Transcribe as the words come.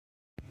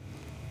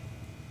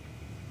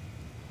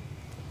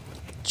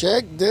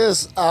Check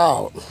this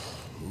out.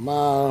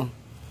 My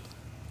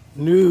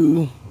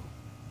new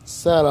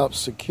setup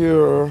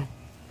secure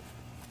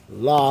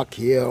lock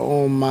here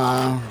on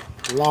my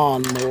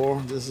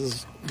lawnmower. This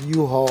is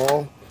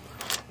U-Haul,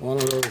 one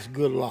of those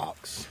good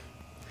locks.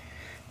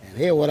 And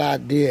here what I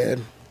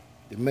did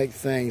to make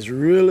things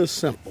really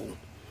simple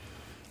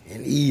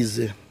and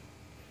easy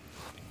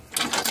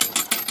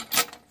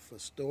for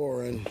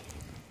storing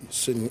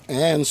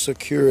and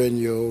securing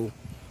your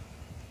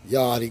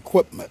yard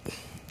equipment.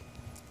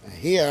 And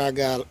here I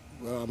got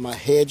my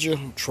hedger,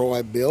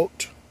 Troy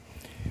built.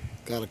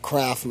 Got a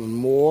Craftsman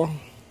mower,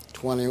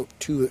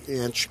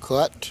 22-inch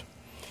cut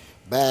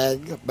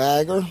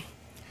bagger,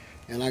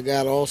 and I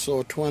got also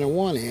a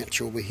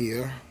 21-inch over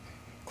here,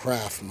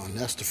 Craftsman.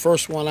 That's the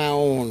first one I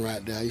own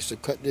right there. I used to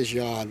cut this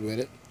yard with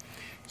it.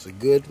 It's a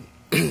good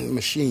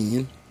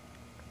machine,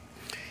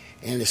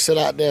 and it sat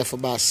out there for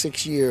about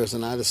 6 years,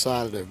 and I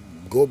decided to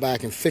go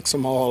back and fix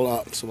them all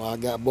up. So I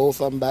got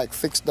both of them back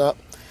fixed up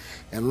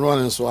and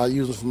running, so I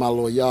use them for my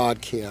little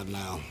yard care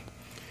now.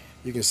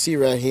 You can see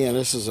right here,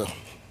 this is a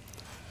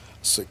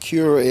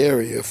secure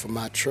area for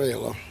my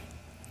trailer.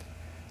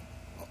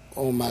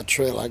 On my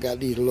trailer, I got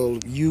these little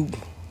we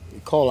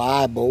call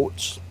eye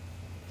bolts.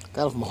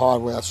 Got them from a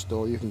hardware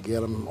store. You can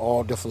get them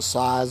all different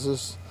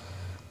sizes.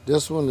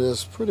 This one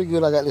is pretty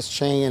good. I got this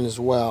chain as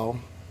well.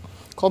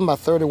 Cost me about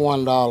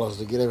 $31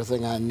 to get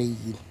everything I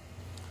need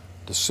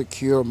to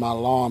secure my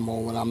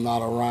lawnmower when I'm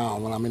not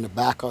around. When I'm in the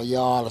back of a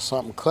yard or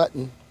something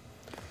cutting,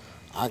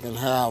 I can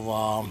have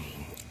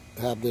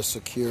this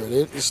secured.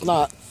 It's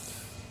not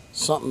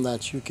something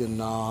that you can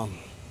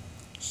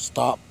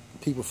stop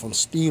people from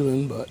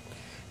stealing, but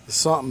it's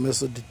something.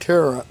 It's a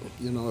deterrent.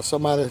 You know, if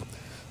somebody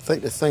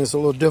think that things are a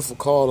little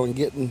difficult on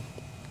getting,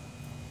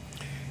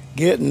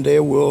 they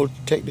will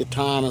take the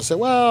time and say,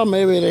 well,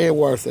 maybe it ain't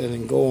worth it,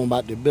 and go on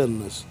about their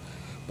business.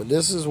 But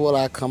this is what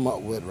I come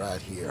up with right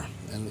here.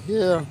 And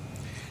here,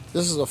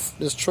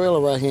 this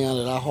trailer right here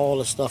that I haul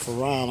this stuff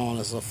around on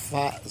is a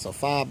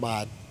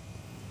 5x10.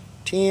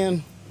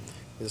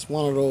 It's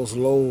one of those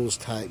Lowe's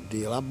type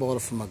deal. I bought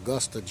it from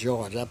Augusta,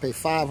 Georgia. I paid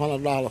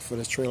 $500 for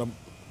this trailer,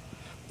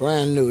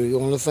 brand new. The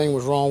only thing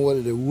was wrong with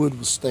it, the wood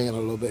was staying a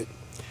little bit.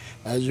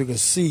 As you can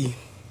see,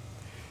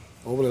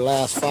 over the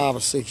last 5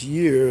 or 6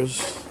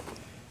 years,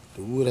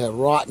 the wood had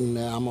rotten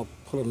there. I'm gonna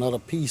put another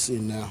piece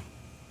in there.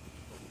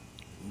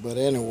 But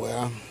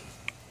anyway,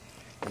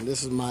 and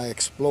this is my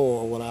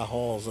Explorer, what I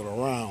hauls it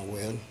around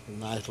with. A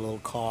nice little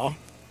car.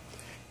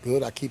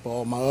 Good. I keep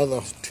all my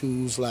other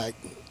tools like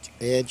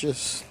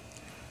edges,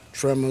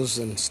 trimmers,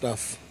 and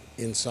stuff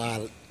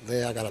inside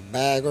there. I got a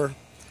bagger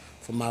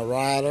for my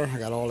rider. I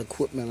got all the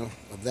equipment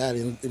of that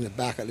in the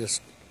back of this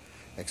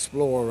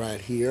Explorer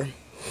right here.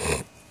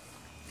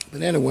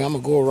 But anyway, I'm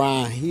gonna go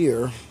around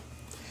here.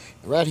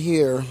 Right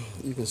here,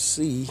 you can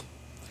see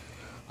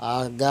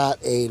I got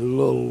a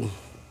little,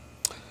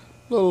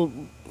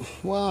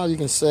 well, you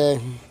can say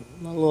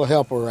a little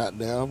helper right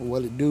there.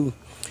 What it do,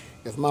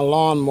 if my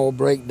lawnmower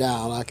break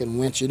down, I can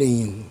winch it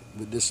in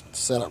with this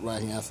setup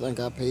right here. I think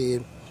I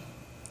paid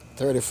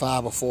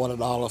 $35 or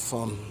 $40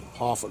 from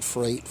Hartford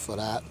Freight for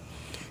that.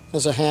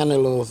 It's a handy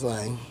little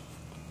thing.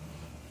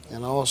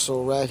 And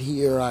also right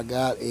here, I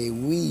got a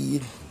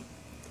weed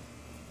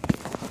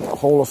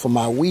holder for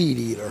my weed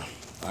eater.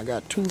 I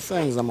got two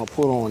things I'm gonna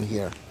put on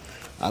here.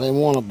 I didn't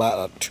want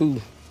about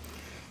two.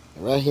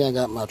 Right here, I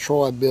got my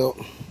Troy built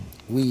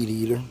weed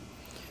eater.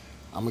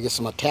 I'm gonna get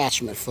some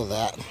attachment for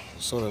that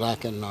so that I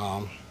can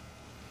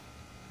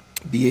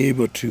be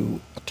able to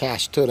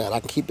attach to that. I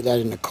can keep that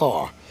in the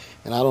car,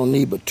 and I don't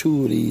need but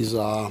two of these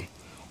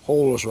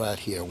holders right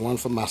here. One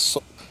for my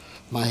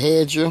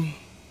hedger,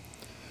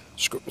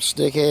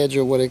 stick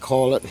hedger, what they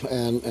call it,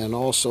 and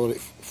also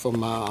for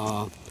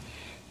my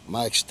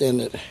my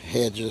extended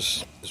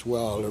hedges as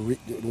well, the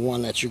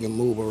one that you can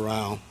move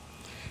around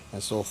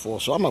and so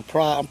forth. So I'm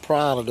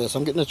proud of this.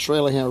 I'm getting the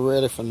trailer here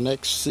ready for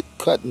next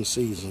cutting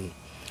season.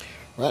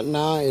 Right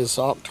now it's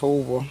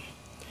October.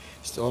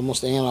 It's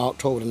almost the end of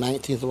October, the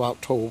 19th of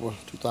October,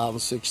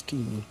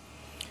 2016.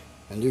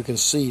 And you can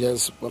see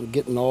I'm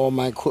getting all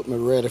my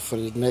equipment ready for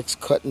the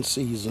next cutting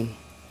season.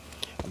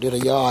 I did a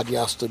yard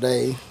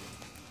yesterday,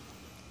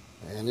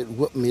 and it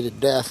whipped me to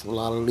death with a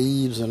lot of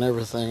leaves and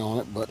everything on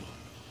it, but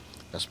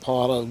that's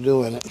part of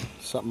doing it.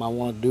 Something I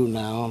want to do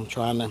now. I'm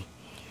trying to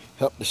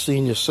help the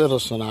senior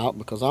citizen out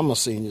because I'm a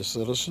senior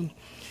citizen,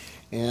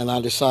 and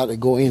I decided to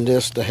go in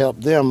this to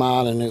help them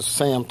out, and at the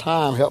same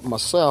time help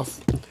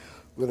myself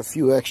with a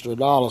few extra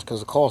dollars, because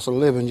the cost of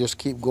living just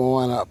keep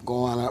going up,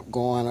 going up,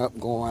 going up,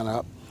 going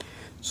up.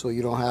 So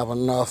you don't have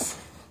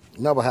enough,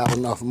 never have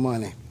enough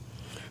money.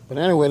 But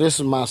anyway, this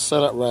is my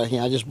setup right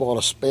here. I just bought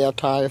a spare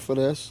tire for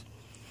this,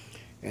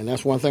 and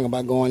that's one thing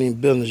about going in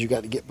business. You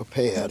got to get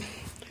prepared.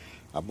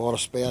 I bought a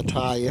spare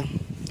tire.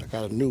 I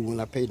got a new one.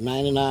 I paid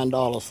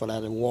 $99 for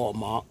that at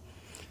Walmart.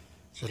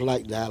 Just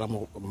like that.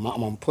 I'm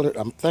gonna put it.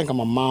 I think I'm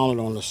gonna mount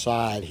it on the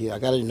side here. I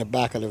got it in the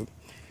back of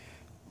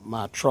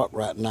my truck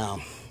right now,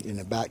 in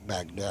the back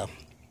there.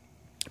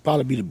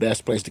 Probably be the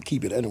best place to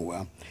keep it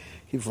anyway.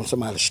 Keep it from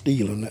somebody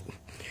stealing it.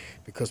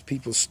 because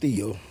people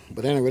steal.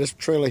 But anyway, this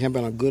trailer has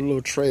been a good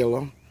little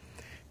trailer.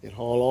 It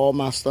haul all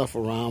my stuff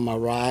around, my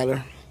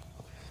rider.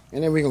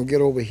 And then we're going to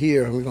get over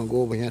here, and we're going to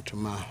go over here to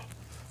my...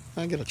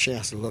 I get a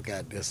chance to look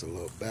at this a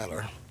little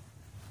better.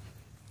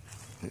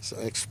 It's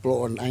an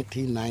Explorer,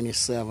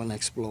 1997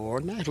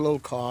 Explorer. Nice little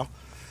car.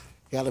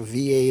 Got a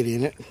V8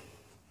 in it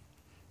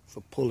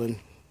for pulling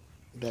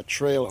that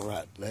trailer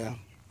right there.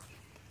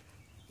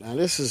 Now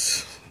this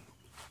is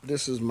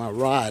my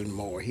riding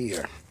mower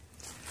here.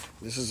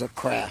 This is a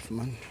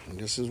Craftsman, and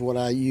this is what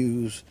I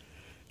use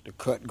to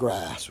cut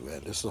grass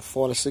with. This is a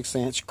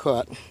 46-inch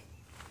cut.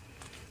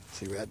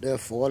 See right there,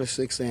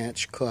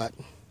 46-inch cut.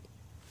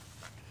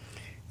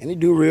 And it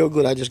do real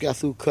good. I just got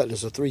through cutting.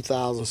 It's a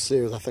 3000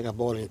 series. I think I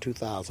bought it in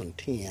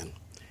 2010.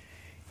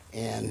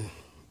 And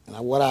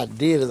what I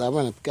did is I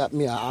went and got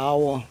me an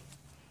hour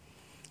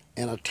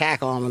and a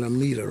tachometer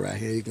meter right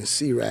here. You can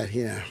see right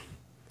here.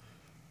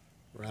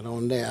 Right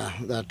on there.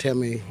 That'll tell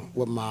me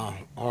what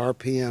my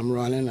RPM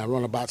running. I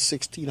run about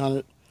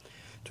 1600,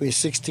 between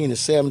 16 and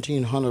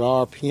 1700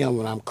 RPM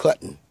when I'm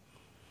cutting.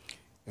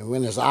 And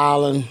when it's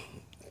idling,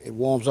 it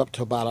warms up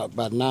to about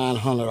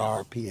 900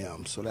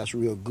 RPM. So that's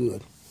real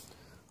good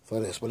for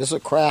this. But it's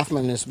a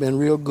Craftsman, and it's been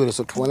real good. It's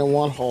a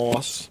 21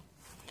 horse.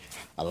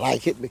 I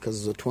like it because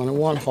it's a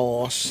 21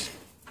 horse.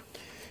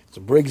 It's a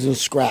Briggs &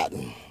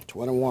 Stratton,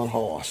 21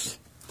 horse.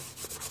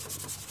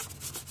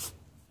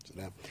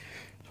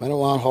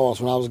 21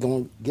 horse. When I was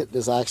going to get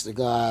this, I asked the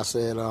guy, I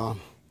said, I'm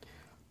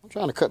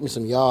trying to cut me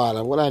some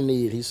yard. What I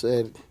need, he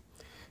said,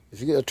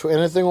 if you get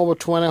anything over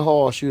 20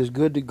 horse, you're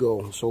good to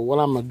go. So what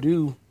I'm going to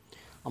do,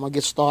 I'm going to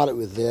get started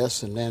with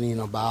this, and then in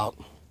about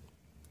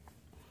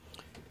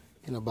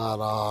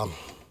a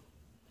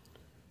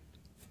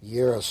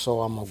year or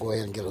so, I'm going to go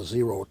ahead and get a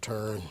zero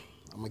turn.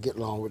 I'm going to get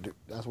along with it.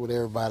 That's what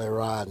everybody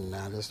riding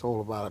now. Just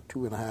hold about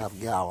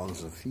 2.5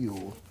 gallons of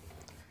fuel.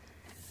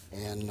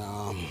 And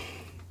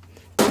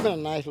it's been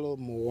a nice little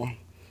mower.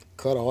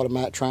 Cut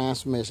automatic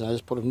transmission. I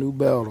just put a new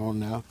belt on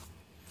now.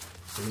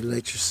 Let me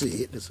let you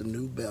see it. It's a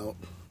new belt.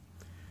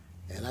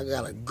 And I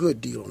got a good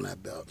deal on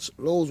that belt.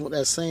 Lowe's with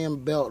that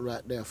same belt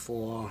right there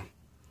for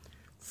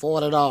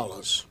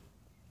 $40.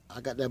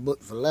 I got that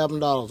book for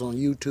 $11 on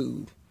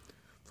YouTube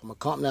from a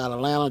company out of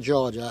Atlanta,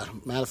 Georgia.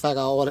 Matter of fact,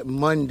 I ordered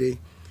Monday,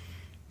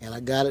 and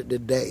I got it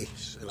today.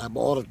 And I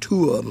ordered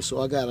 2 of them,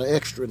 so I got an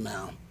extra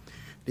now.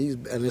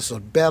 And it's a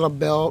better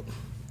belt.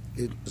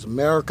 It's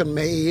American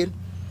made,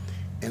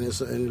 and it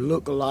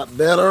look a lot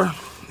better,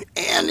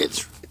 and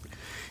it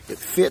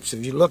fits.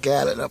 If you look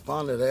at it up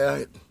under there,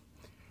 it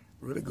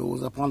really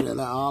goes up under that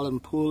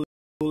island pull.